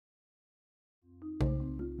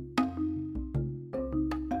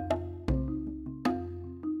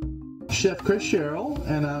Chef Chris Sherrill,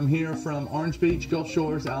 and I'm here from Orange Beach, Gulf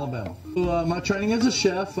Shores, Alabama. My training as a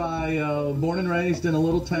chef, I born and raised in a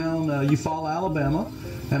little town, Eufaula, Alabama,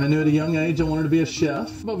 and I knew at a young age I wanted to be a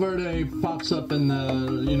chef. Cabo Verde pops up in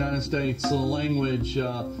the United States language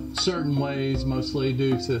certain ways, mostly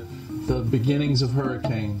due to the beginnings of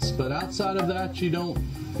hurricanes. But outside of that, you don't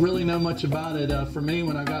really know much about it. For me,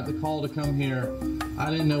 when I got the call to come here,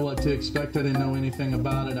 I didn't know what to expect. I didn't know anything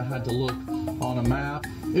about it. I had to look on a map.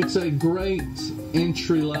 It's a great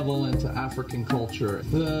entry level into African culture.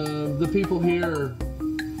 The people here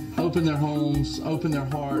open their homes, open their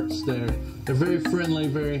hearts. They're very friendly,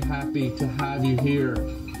 very happy to have you here.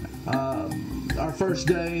 Our first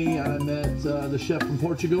day, I met the chef from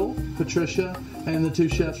Portugal, Patricia, and the two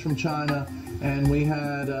chefs from China, and we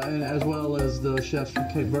had, as well as the chefs from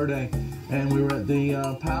Cape Verde, and we were at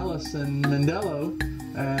the palace in Mindelo,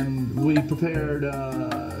 and we prepared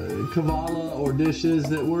Kavala, or dishes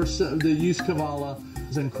that used Kavala. It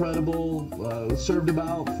was incredible. Served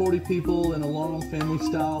about 40 people in a long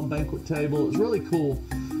family-style banquet table. It was really cool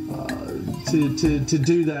to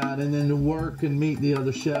do that, and then to work and meet the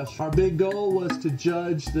other chefs. Our big goal was to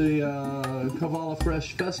judge the Kavala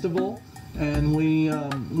Fresk Festival, and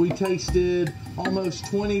we tasted almost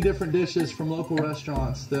 20 different dishes from local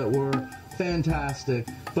restaurants that were fantastic.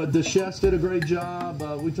 But the chefs did a great job.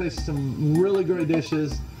 We tasted some really great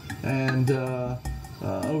dishes, and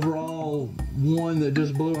overall one that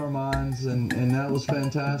just blew our minds, and that was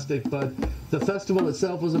fantastic. But the festival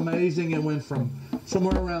itself was amazing. It went from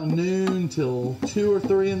somewhere around noon till 2 or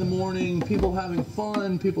 3 in the morning, people having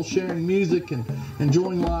fun, people sharing music and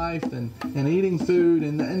enjoying life and eating food,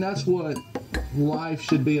 and that's what life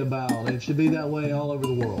should be about. It should be that way all over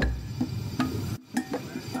the world.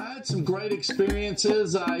 I had some great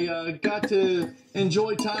experiences. I got to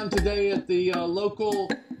enjoy time today at the local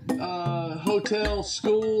hotel,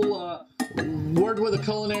 school, worked with a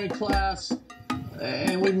culinary class,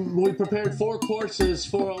 and we prepared 4 courses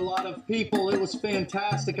for a lot of people. It was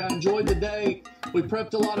fantastic. I enjoyed the day. We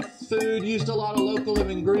prepped a lot of food, used a lot of local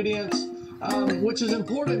ingredients, which is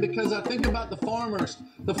important because I think about the farmers.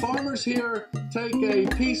 The farmers here take a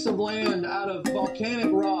piece of land out of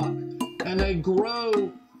volcanic rock, and they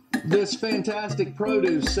grow this fantastic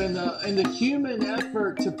produce, and the human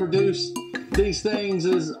effort to produce these things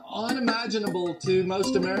is unimaginable to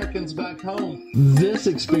most Americans back home. This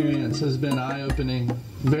experience has been eye-opening,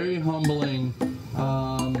 very humbling,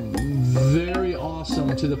 very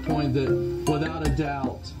awesome, to the point that without a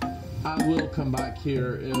doubt I will come back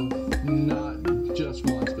here, if not just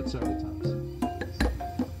once but several times.